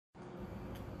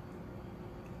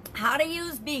How to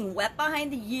use being wet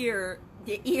behind the ears,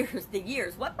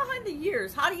 wet behind the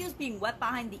ears. How to use being wet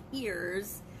behind the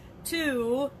ears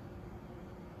to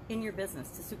in your business,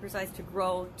 to supersize, to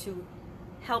grow, to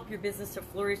help your business to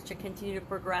flourish, to continue to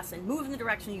progress and move in the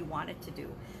direction you want it to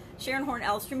do. Sharon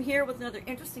Horn-Elstrom here with another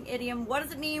interesting idiom. What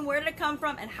does it mean? Where did it come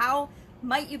from? And how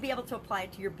might you be able to apply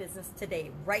it to your business today,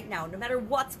 right now, no matter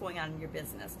what's going on in your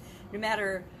business, no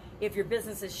matter if your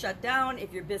business is shut down,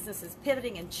 if your business is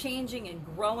pivoting and changing and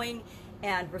growing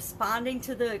and responding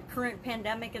to the current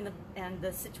pandemic and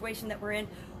the situation that we're in,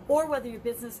 or whether your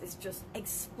business is just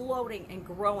exploding and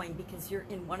growing because you're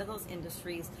in one of those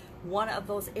industries, one of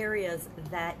those areas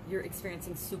that you're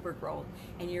experiencing super growth,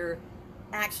 and you're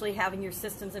actually having your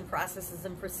systems and processes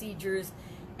and procedures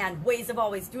and ways of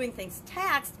always doing things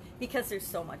taxed because there's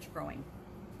so much growing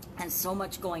and so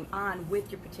much going on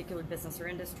with your particular business or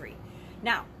industry.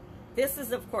 Now, this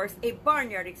is, of course, a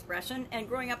barnyard expression, and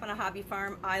growing up on a hobby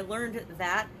farm, I learned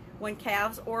that when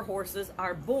calves or horses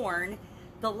are born,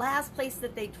 the last place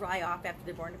that they dry off after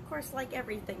they're born, of course, like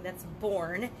everything that's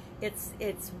born, it's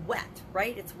wet,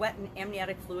 right? It's wet in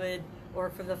amniotic fluid, or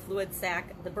from the fluid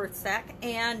sac, the birth sac,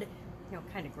 and, you know,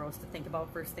 kind of gross to think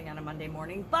about first thing on a Monday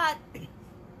morning, but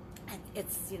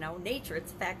it's, you know, nature,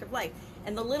 it's a fact of life.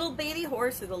 And the little baby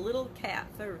horse or the little calf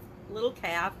or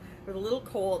the little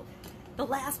colt, the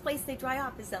last place they dry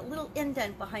off is that little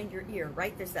indent behind your ear,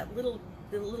 right? There's that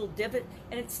the little divot,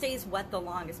 and it stays wet the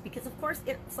longest because, of course,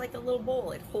 it's like a little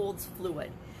bowl. It holds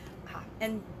fluid.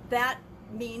 And that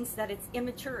means that it's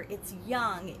immature, it's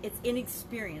young, it's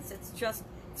inexperienced, it's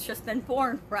just been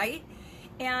born, right?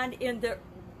 And in the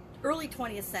early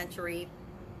 20th century,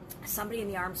 somebody in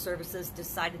the armed services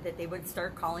decided that they would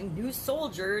start calling new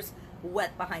soldiers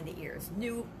wet behind the ears.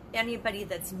 Anybody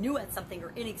that's new at something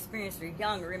or inexperienced or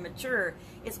young or immature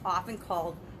is often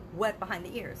called wet behind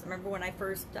the ears. I remember when I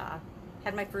first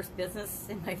had my first business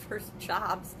and my first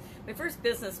jobs. My first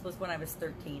business was when I was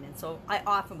 13, and so I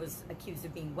often was accused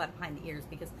of being wet behind the ears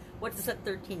because what does a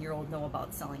 13-year-old know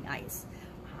about selling ice?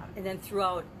 And then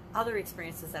throughout other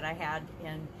experiences that I had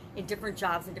in different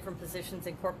jobs and different positions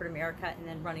in corporate America and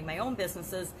then running my own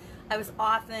businesses, I was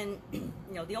often, you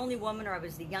know, the only woman, or I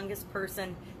was the youngest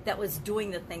person that was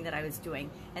doing the thing that I was doing.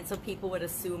 And so people would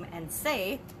assume and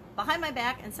say behind my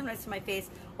back and sometimes to my face,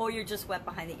 oh, you're just wet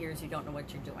behind the ears, you don't know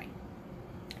what you're doing.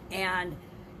 And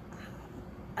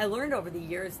I learned over the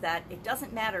years that it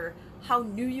doesn't matter how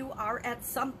new you are at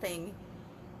something.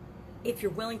 If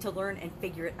you're willing to learn and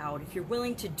figure it out, if you're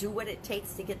willing to do what it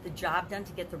takes to get the job done,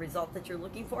 to get the result that you're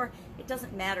looking for, it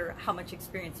doesn't matter how much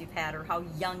experience you've had or how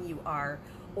young you are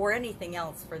or anything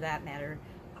else for that matter.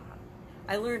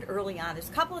 I learned early on, there's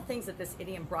a couple of things that this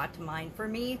idiom brought to mind for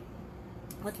me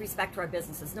with respect to our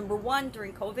businesses. Number one,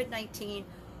 during COVID-19,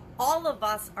 all of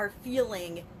us are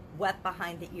feeling wet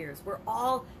behind the ears. We're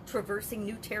all traversing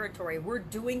new territory. We're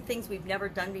doing things we've never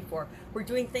done before. We're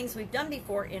doing things we've done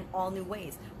before in all new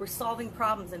ways. We're solving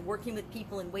problems and working with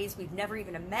people in ways we've never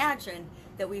even imagined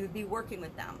that we would be working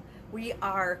with them. We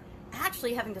are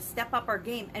actually having to step up our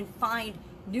game and find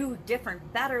new,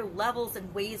 different, better levels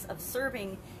and ways of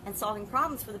serving and solving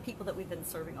problems for the people that we've been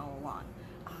serving all along.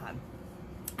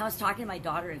 I was talking to my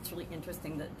daughter, and it's really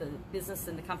interesting that the business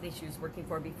and the company she was working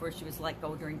for before she was let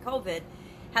go during COVID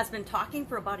has been talking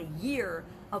for about a year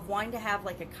of wanting to have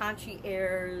like a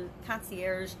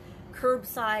concierge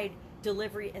curbside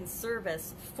delivery and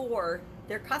service for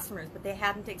their customers, but they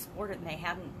hadn't explored it and they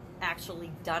hadn't actually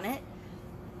done it.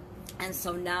 And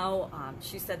so now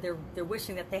she said they're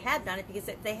wishing that they had done it, because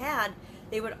if they had,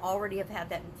 they would already have had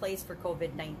that in place for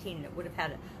COVID-19, and it would have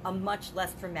had a much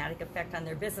less dramatic effect on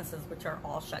their businesses, which are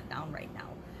all shut down right now.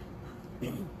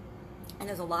 And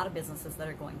there's a lot of businesses that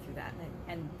are going through that,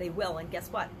 and they will. And guess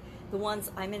what? The ones,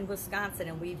 I'm in Wisconsin,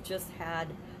 and we've just had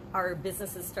our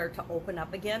businesses start to open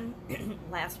up again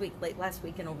late last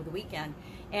week and over the weekend.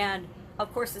 And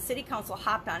of course, the city council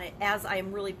hopped on it, as I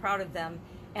am really proud of them.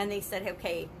 And they said,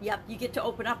 okay, yep, you get to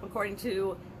open up according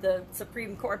to the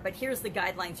Supreme Court, but here's the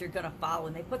guidelines you're going to follow.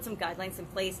 And they put some guidelines in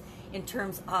place in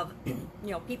terms of, you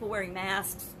know, people wearing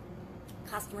masks,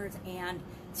 customers and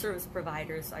service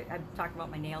providers. I'm talking about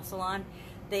my nail salon.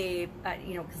 They,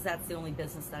 you know, because that's the only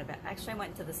business that I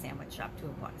went to the sandwich shop to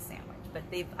have bought a sandwich, but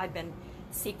I've been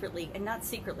secretly, and not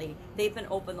secretly, they've been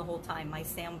open the whole time.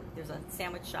 There's a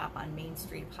sandwich shop on Main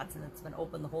Street of Hudson that's been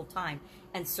open the whole time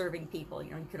and serving people.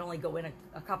 You know, you could only go in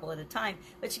a couple at a time,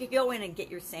 but you could go in and get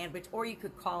your sandwich, or you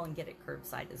could call and get it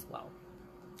curbside as well,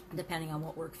 depending on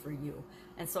what worked for you.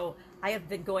 And so I have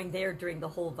been going there during the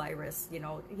whole virus, you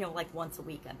know, like once a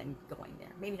week I've been going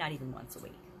there. Maybe not even once a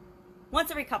week. Once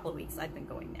every couple of weeks I've been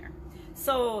going there.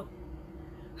 So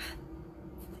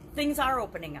things are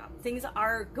opening up. Things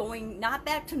are going not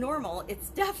back to normal. It's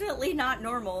definitely not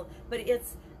normal, but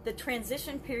it's the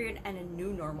transition period and a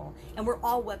new normal. And we're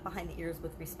all wet behind the ears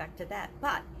with respect to that.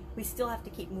 But we still have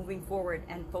to keep moving forward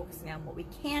and focusing on what we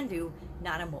can do,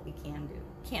 not on what we can't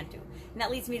do. And that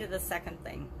leads me to the second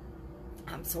thing.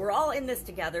 So we're all in this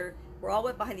together. We're all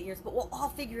wet behind the ears, but we'll all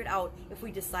figure it out if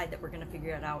we decide that we're going to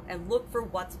figure it out and look for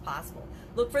what's possible.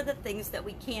 Look for the things that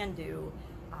we can do,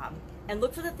 and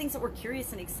look for the things that we're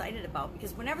curious and excited about.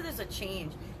 Because whenever there's a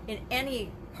change in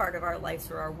any part of our lives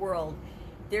or our world,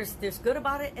 there's good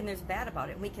about it and there's bad about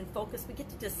it. And we can focus, we get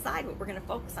to decide what we're going to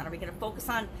focus on. Are we going to focus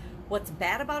on what's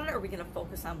bad about it, or are we going to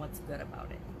focus on what's good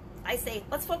about it? I say,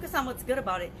 let's focus on what's good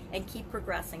about it and keep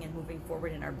progressing and moving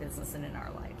forward in our business and in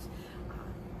our lives.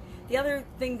 The other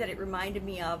thing that it reminded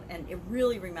me of, and it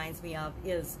really reminds me of,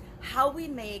 is how we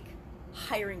make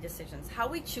hiring decisions, how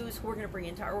we choose who we're going to bring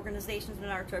into our organizations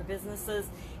and to our businesses,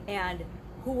 and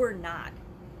who we're not.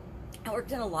 I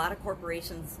worked in a lot of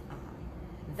corporations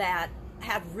that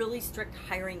had really strict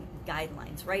hiring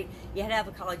guidelines, right? You had to have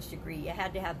a college degree, you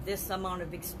had to have this amount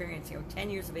of experience, 10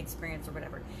 years of experience or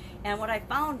whatever. And what I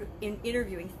found in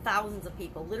interviewing thousands of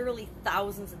people, literally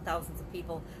thousands and thousands of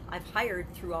people I've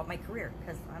hired throughout my career,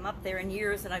 because I'm up there in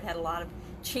years and I've had a lot of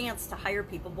chance to hire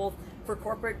people, both for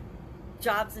corporate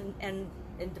jobs and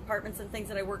departments and things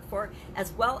that I worked for,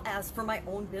 as well as for my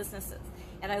own businesses.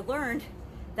 And I learned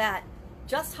that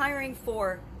just hiring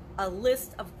for a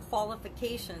list of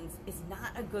qualifications is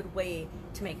not a good way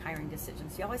to make hiring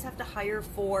decisions. You always have to hire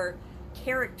for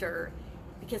character,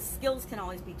 because skills can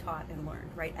always be taught and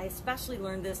learned, right? I especially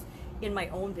learned this in my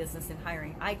own business in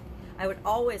hiring. I would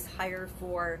always hire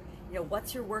for,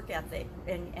 what's your work ethic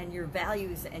and your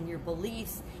values and your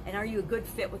beliefs, and are you a good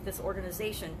fit with this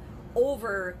organization,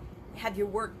 over have you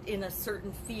worked in a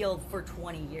certain field for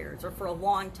 20 years or for a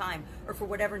long time or for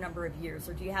whatever number of years,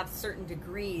 or do you have certain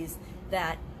degrees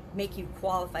that make you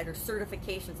qualified, or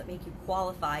certifications that make you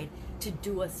qualified to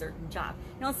do a certain job.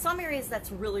 In some areas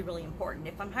that's really, really important.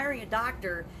 If I'm hiring a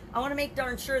doctor, I want to make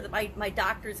darn sure that my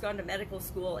doctor's gone to medical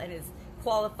school and is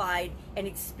qualified and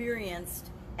experienced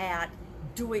at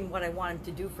doing what I want him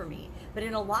to do for me. But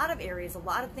in a lot of areas, a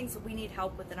lot of things that we need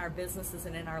help with in our businesses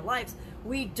and in our lives,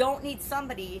 we don't need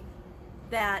somebody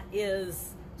that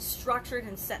is structured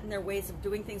and set in their ways of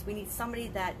doing things. We need somebody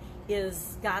that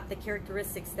is got the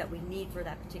characteristics that we need for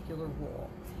that particular role.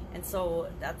 And so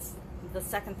that's the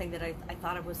second thing that I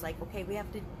thought of, was like, okay, we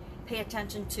have to pay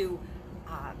attention to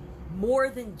more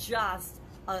than just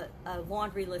a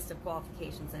laundry list of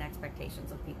qualifications and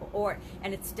expectations of people,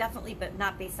 and it's definitely but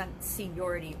not based on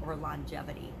seniority or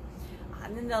longevity.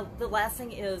 And then the last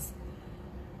thing is,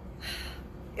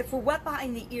 if we're wet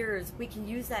behind the ears, we can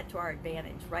use that to our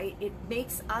advantage, right? It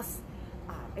makes us,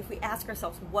 if we ask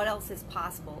ourselves what else is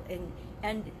possible,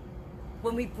 and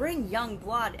when we bring young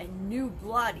blood and new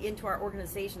blood into our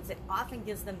organizations, it often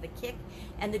gives them the kick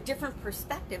and the different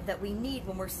perspective that we need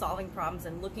when we're solving problems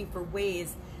and looking for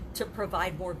ways to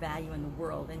provide more value in the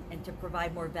world, and to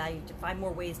provide more value, to find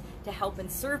more ways to help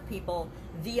and serve people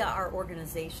via our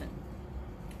organization.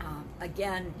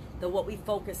 Again, what we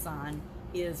focus on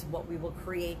is what we will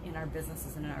create in our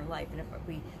businesses and in our life. And if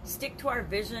we stick to our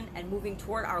vision and moving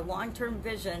toward our long-term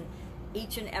vision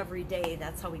each and every day,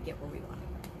 that's how we get where we want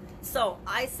to go. So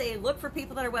I say, look for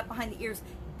people that are wet behind the ears.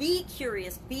 Be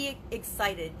curious, be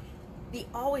excited, be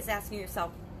always asking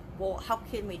yourself, well, how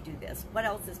can we do this? What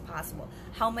else is possible?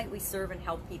 How might we serve and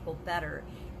help people better?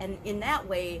 And in that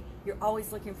way, you're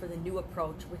always looking for the new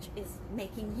approach, which is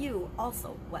making you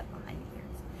also wet behind the ears.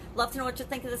 Love to know what you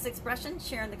think of this expression.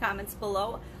 Share in the comments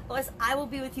below. Otherwise, I will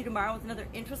be with you tomorrow with another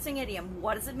interesting idiom.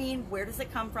 What does it mean? Where does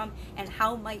it come from? And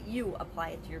how might you apply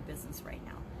it to your business right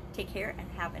now? Take care and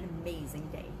have an amazing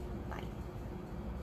day.